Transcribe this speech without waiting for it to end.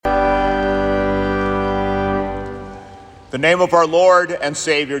The name of our Lord and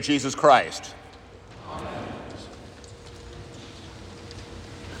Savior, Jesus Christ. Amen.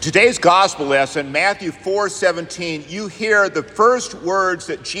 Today's gospel lesson, Matthew 4:17, you hear the first words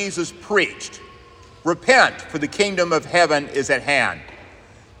that Jesus preached. Repent, for the kingdom of heaven is at hand.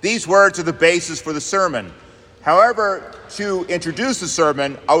 These words are the basis for the sermon. However, to introduce the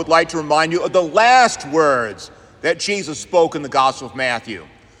sermon, I would like to remind you of the last words that Jesus spoke in the Gospel of Matthew.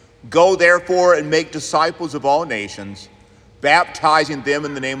 Go therefore and make disciples of all nations, baptizing them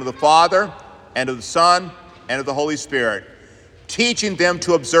in the name of the Father, and of the Son, and of the Holy Spirit, teaching them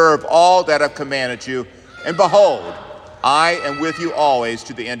to observe all that I've commanded you. And behold, I am with you always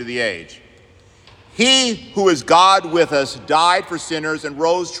to the end of the age. He who is God with us died for sinners and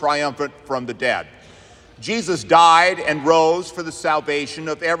rose triumphant from the dead. Jesus died and rose for the salvation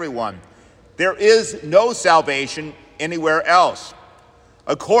of everyone. There is no salvation anywhere else.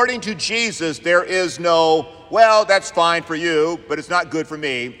 According to Jesus, there is no, well, that's fine for you, but it's not good for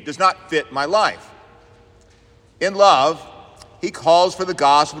me. It does not fit my life. In love, he calls for the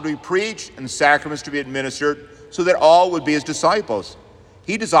gospel to be preached and sacraments to be administered so that all would be his disciples.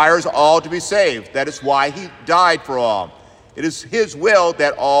 He desires all to be saved. That is why he died for all. It is his will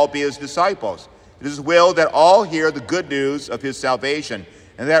that all be his disciples. It is his will that all hear the good news of his salvation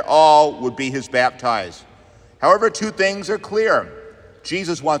and that all would be his baptized. However, two things are clear.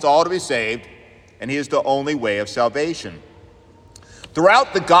 Jesus wants all to be saved, and he is the only way of salvation.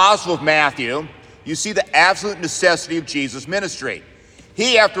 Throughout the Gospel of Matthew, you see the absolute necessity of Jesus' ministry.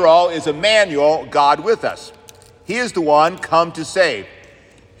 He, after all, is Emmanuel, God with us. He is the one come to save.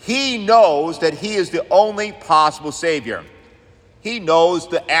 He knows that he is the only possible Savior. He knows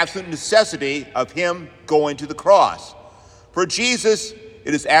the absolute necessity of him going to the cross. For Jesus,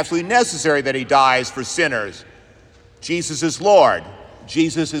 it is absolutely necessary that he dies for sinners. Jesus is Lord.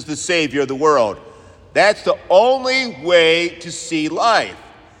 Jesus is the Savior of the world. That's the only way to see life.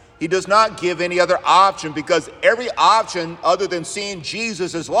 He does not give any other option because every option other than seeing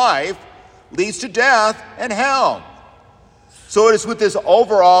Jesus as life leads to death and hell. So it is with this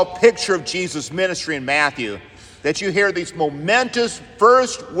overall picture of Jesus' ministry in Matthew that you hear these momentous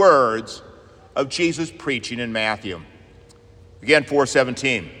first words of Jesus preaching in Matthew. Again,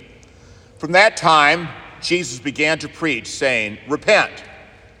 4:17. From that time, Jesus began to preach, saying, Repent,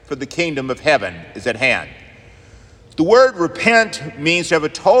 for the kingdom of heaven is at hand. The word repent means to have a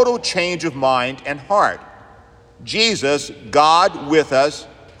total change of mind and heart. Jesus, God with us,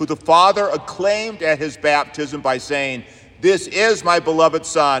 who the Father acclaimed at his baptism by saying, This is my beloved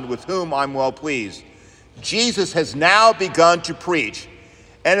Son, with whom I'm well pleased. Jesus has now begun to preach,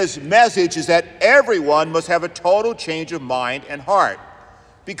 and his message is that everyone must have a total change of mind and heart.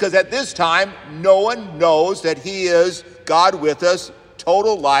 Because at this time, no one knows that he is God with us,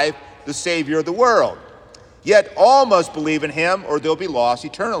 total life, the Savior of the world. Yet all must believe in him or they'll be lost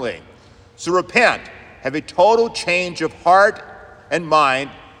eternally. So repent, have a total change of heart and mind,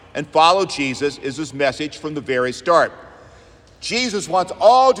 and follow Jesus is his message from the very start. Jesus wants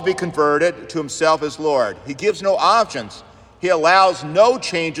all to be converted to himself as Lord. He gives no options. He allows no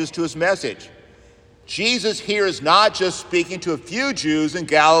changes to his message. Jesus here is not just speaking to a few Jews in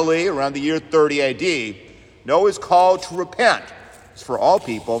Galilee around the year 30 AD. No, he's called to repent. It's for all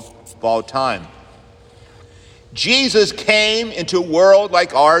people of all time. Jesus came into a world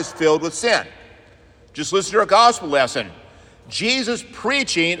like ours filled with sin. Just listen to our gospel lesson. Jesus'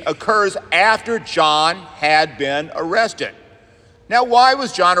 preaching occurs after John had been arrested. Now, why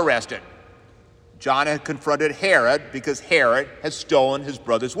was John arrested? John had confronted Herod because Herod had stolen his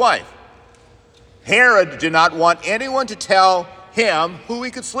brother's wife. Herod did not want anyone to tell him who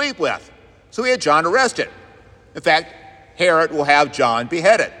he could sleep with, so he had John arrested. In fact, Herod will have John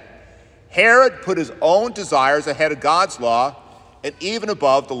beheaded. Herod put his own desires ahead of God's law and even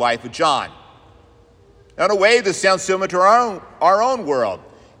above the life of John. Now, in a way, this sounds similar to our own world.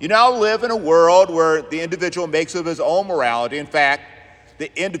 You now live in a world where the individual makes up his own morality. In fact,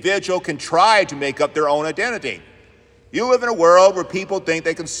 the individual can try to make up their own identity. You live in a world where people think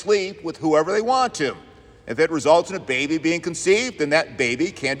they can sleep with whoever they want to. If it results in a baby being conceived, then that baby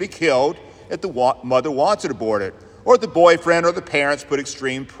can be killed if the mother wants it aborted, or if the boyfriend or the parents put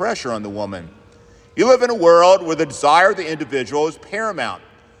extreme pressure on the woman. You live in a world where the desire of the individual is paramount.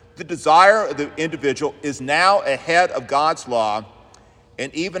 The desire of the individual is now ahead of God's law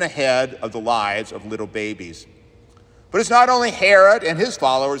and even ahead of the lives of little babies. But it's not only Herod and his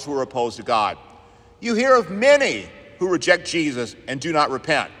followers who are opposed to God. You hear of many who reject Jesus and do not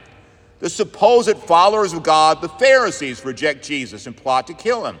repent. The supposed followers of God, the Pharisees, reject Jesus and plot to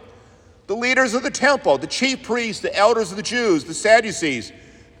kill him. The leaders of the temple, the chief priests, the elders of the Jews, the Sadducees,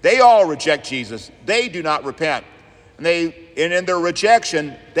 they all reject Jesus. They do not repent. and in their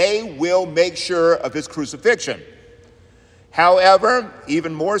rejection, they will make sure of his crucifixion. However,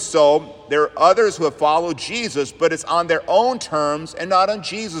 even more so, there are others who have followed Jesus, but it's on their own terms and not on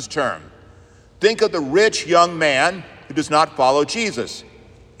Jesus' terms. Think of the rich young man who does not follow Jesus.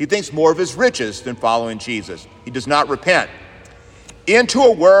 He thinks more of his riches than following Jesus. He does not repent. Into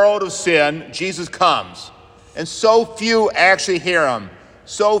a world of sin, Jesus comes, and so few actually hear him.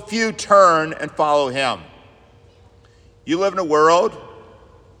 So few turn and follow him. You live in a world,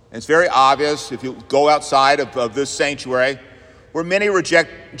 and it's very obvious if you go outside of this sanctuary, where many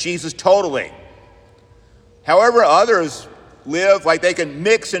reject Jesus totally. However, others live like they can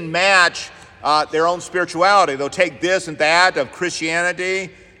mix and match their own spirituality. They'll take this and that of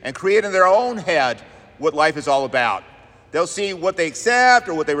Christianity and create in their own head what life is all about. They'll see what they accept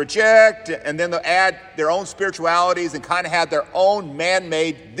or what they reject, and then they'll add their own spiritualities and kind of have their own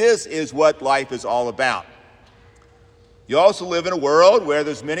man-made, this is what life is all about. You also live in a world where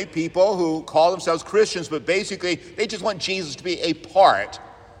there's many people who call themselves Christians, but basically they just want Jesus to be a part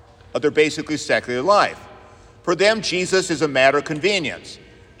of their basically secular life. For them, Jesus is a matter of convenience.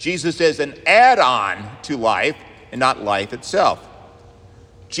 Jesus is an add-on to life and not life itself.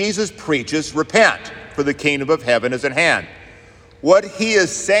 Jesus preaches, repent, for the kingdom of heaven is at hand. What he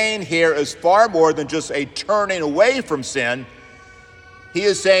is saying here is far more than just a turning away from sin. He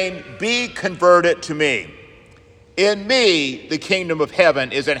is saying, be converted to me. In me, the kingdom of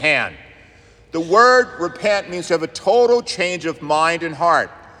heaven is at hand. The word repent means to have a total change of mind and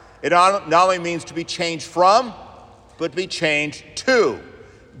heart. It not only means to be changed from, but to be changed to.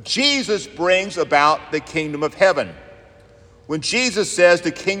 Jesus brings about the kingdom of heaven. When Jesus says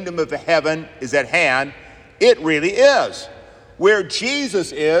the kingdom of heaven is at hand, it really is. Where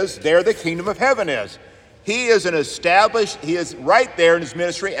Jesus is, there the kingdom of heaven is. He is right there in his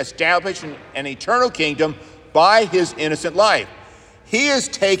ministry, establishing an eternal kingdom by his innocent life. He is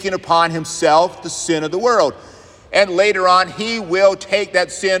taking upon himself the sin of the world. And later on, he will take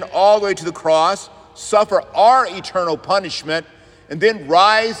that sin all the way to the cross, suffer our eternal punishment, and then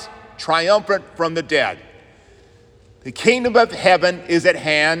rise triumphant from the dead. The kingdom of heaven is at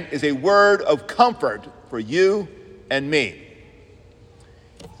hand is a word of comfort for you and me.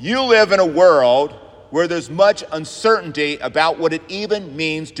 You live in a world where there's much uncertainty about what it even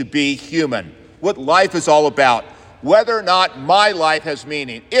means to be human, what life is all about, whether or not my life has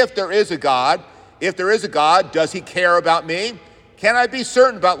meaning. If there is a God, does he care about me? Can I be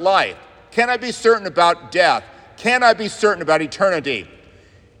certain about life? Can I be certain about death? Can I be certain about eternity?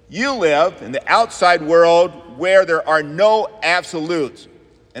 You live in the outside world where there are no absolutes,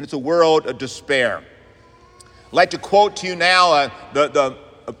 and it's a world of despair. I'd like to quote to you now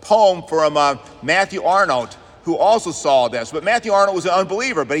a poem from Matthew Arnold, who also saw this. But Matthew Arnold was an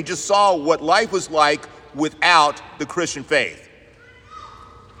unbeliever, but he just saw what life was like without the Christian faith.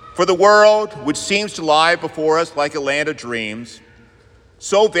 For the world, which seems to lie before us like a land of dreams,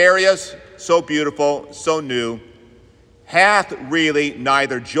 so various, so beautiful, so new, hath really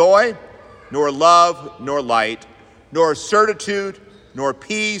neither joy, nor love, nor light, nor certitude, nor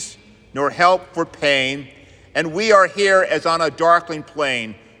peace, nor help for pain, and we are here as on a darkling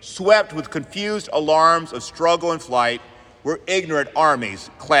plain, swept with confused alarms of struggle and flight, where ignorant armies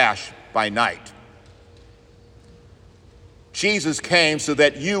clash by night. Jesus came so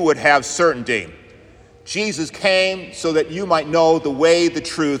that you would have certainty. Jesus came so that you might know the way, the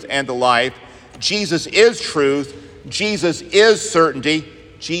truth, and the life. Jesus is truth. Jesus is certainty.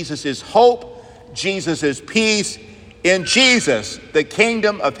 Jesus is hope. Jesus is peace. In Jesus, the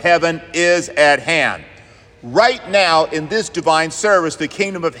kingdom of heaven is at hand. Right now, in this divine service, the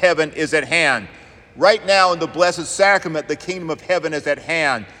kingdom of heaven is at hand. Right now, in the Blessed Sacrament, the kingdom of heaven is at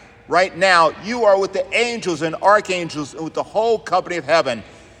hand. Right now, you are with the angels and archangels and with the whole company of heaven.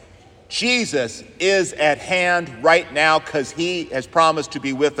 Jesus is at hand right now because he has promised to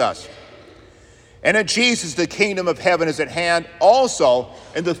be with us. And in Jesus, the kingdom of heaven is at hand also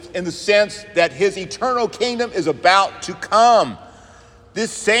in the sense that his eternal kingdom is about to come.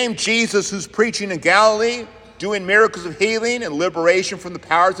 This same Jesus who's preaching in Galilee, doing miracles of healing and liberation from the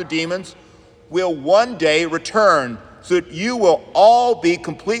powers of demons, will one day return so that you will all be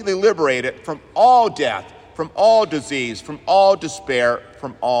completely liberated from all death, from all disease, from all despair,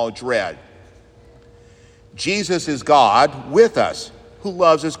 from all dread. Jesus is God with us, who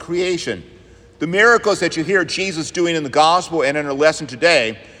loves his creation. The miracles that you hear Jesus doing in the gospel and in our lesson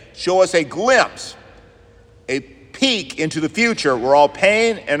today show us a glimpse, a peek into the future where all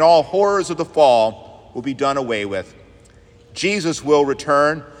pain and all horrors of the fall will be done away with. Jesus will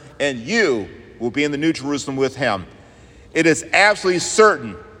return, and you will be in the New Jerusalem with him. It is absolutely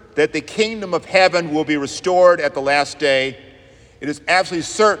certain that the kingdom of heaven will be restored at the last day. It is absolutely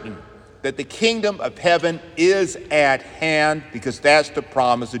certain that the kingdom of heaven is at hand, because that's the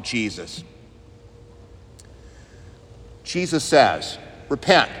promise of Jesus. Jesus says,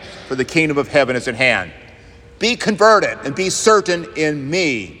 repent, for the kingdom of heaven is at hand. Be converted and be certain in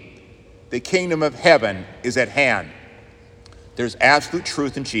me. The kingdom of heaven is at hand. There's absolute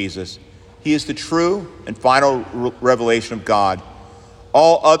truth in Jesus. He is the true and final revelation of God.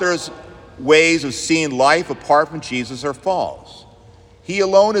 All others ways of seeing life apart from Jesus are false. He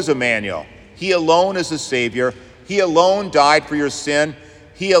alone is Emmanuel. He alone is the Savior. He alone died for your sin.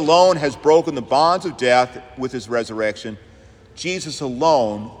 He alone has broken the bonds of death with his resurrection. Jesus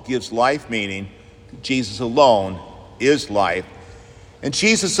alone gives life meaning. Jesus alone is life. And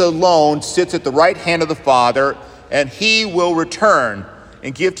Jesus alone sits at the right hand of the Father, and he will return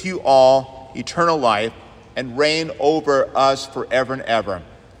and give to you all eternal life and reign over us forever and ever.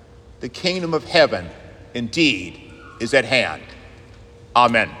 The kingdom of heaven indeed is at hand.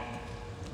 Amen.